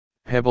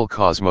Pebble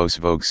Cosmos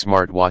Vogue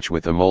smartwatch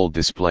with AMOLED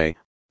display,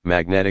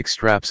 magnetic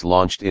straps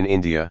launched in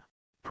India.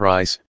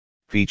 Price,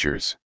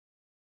 features.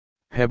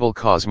 Pebble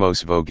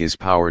Cosmos Vogue is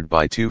powered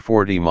by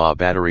 240 mAh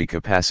battery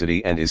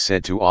capacity and is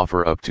said to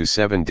offer up to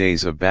 7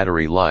 days of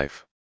battery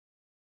life.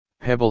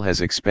 Pebble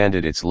has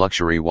expanded its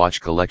luxury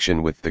watch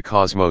collection with the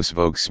Cosmos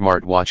Vogue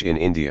smartwatch in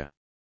India.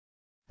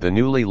 The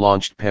newly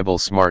launched Pebble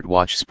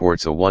smartwatch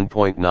sports a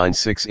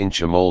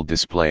 1.96-inch AMOLED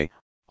display,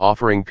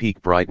 offering peak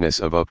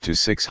brightness of up to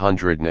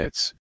 600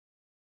 nits.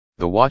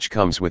 The watch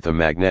comes with a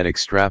magnetic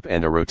strap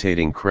and a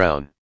rotating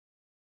crown.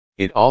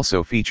 It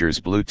also features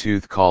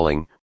Bluetooth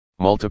calling,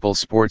 multiple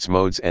sports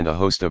modes and a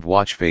host of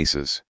watch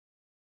faces.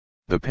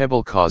 The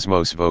Pebble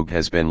Cosmos Vogue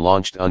has been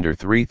launched under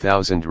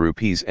 3,000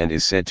 rupees and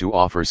is said to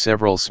offer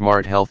several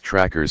smart health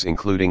trackers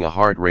including a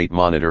heart rate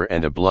monitor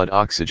and a blood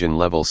oxygen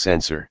level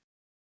sensor.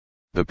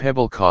 The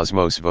Pebble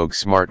Cosmos Vogue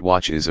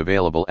smartwatch is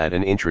available at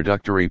an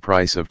introductory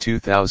price of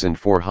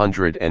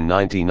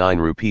 2,499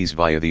 rupees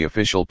via the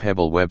official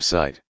Pebble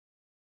website.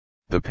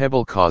 The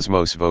Pebble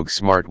Cosmos Vogue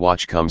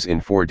smartwatch comes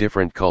in 4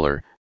 different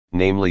colors,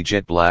 namely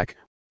jet black,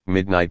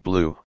 midnight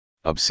blue,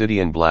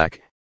 obsidian black,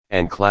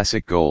 and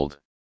classic gold.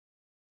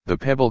 The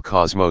Pebble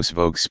Cosmos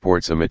Vogue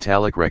sports a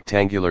metallic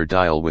rectangular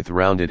dial with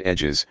rounded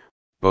edges,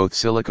 both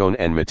silicone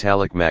and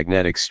metallic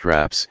magnetic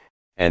straps,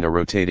 and a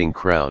rotating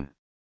crown.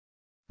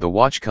 The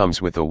watch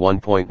comes with a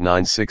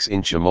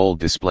 1.96-inch AMOLED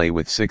display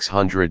with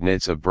 600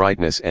 nits of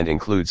brightness and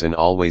includes an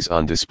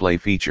always-on display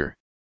feature.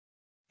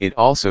 It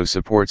also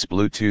supports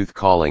Bluetooth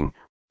calling,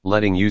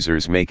 letting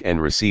users make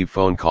and receive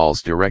phone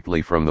calls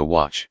directly from the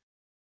watch.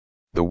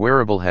 The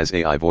wearable has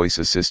AI voice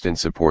assistant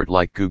support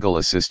like Google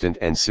Assistant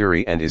and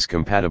Siri and is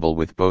compatible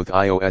with both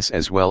iOS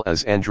as well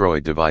as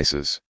Android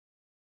devices.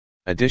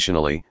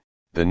 Additionally,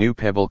 the new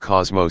Pebble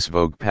Cosmos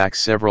Vogue packs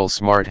several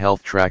smart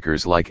health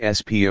trackers like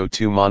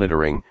SpO2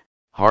 monitoring,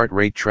 heart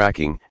rate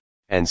tracking,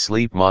 and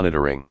sleep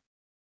monitoring.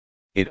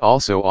 It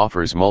also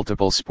offers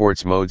multiple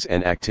sports modes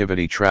and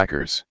activity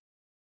trackers.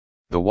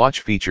 The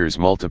watch features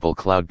multiple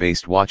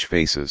cloud-based watch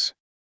faces.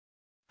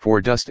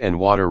 For dust and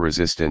water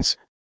resistance,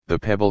 the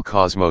Pebble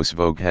Cosmos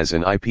Vogue has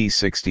an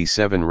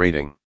IP67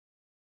 rating.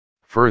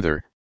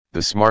 Further, the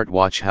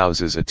smartwatch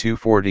houses a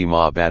 240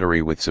 mAh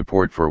battery with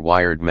support for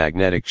wired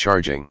magnetic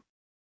charging.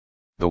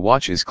 The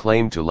watch is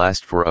claimed to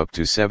last for up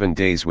to 7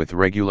 days with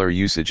regular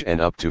usage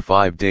and up to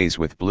 5 days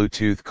with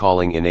Bluetooth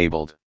calling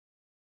enabled.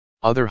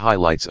 Other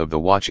highlights of the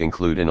watch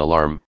include an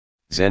alarm,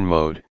 Zen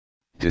mode,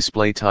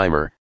 display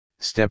timer,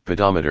 step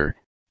pedometer,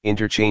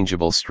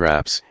 interchangeable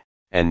straps,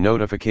 and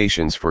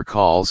notifications for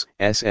calls,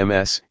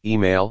 SMS,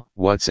 email,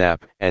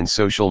 WhatsApp, and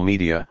social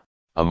media,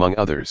 among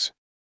others.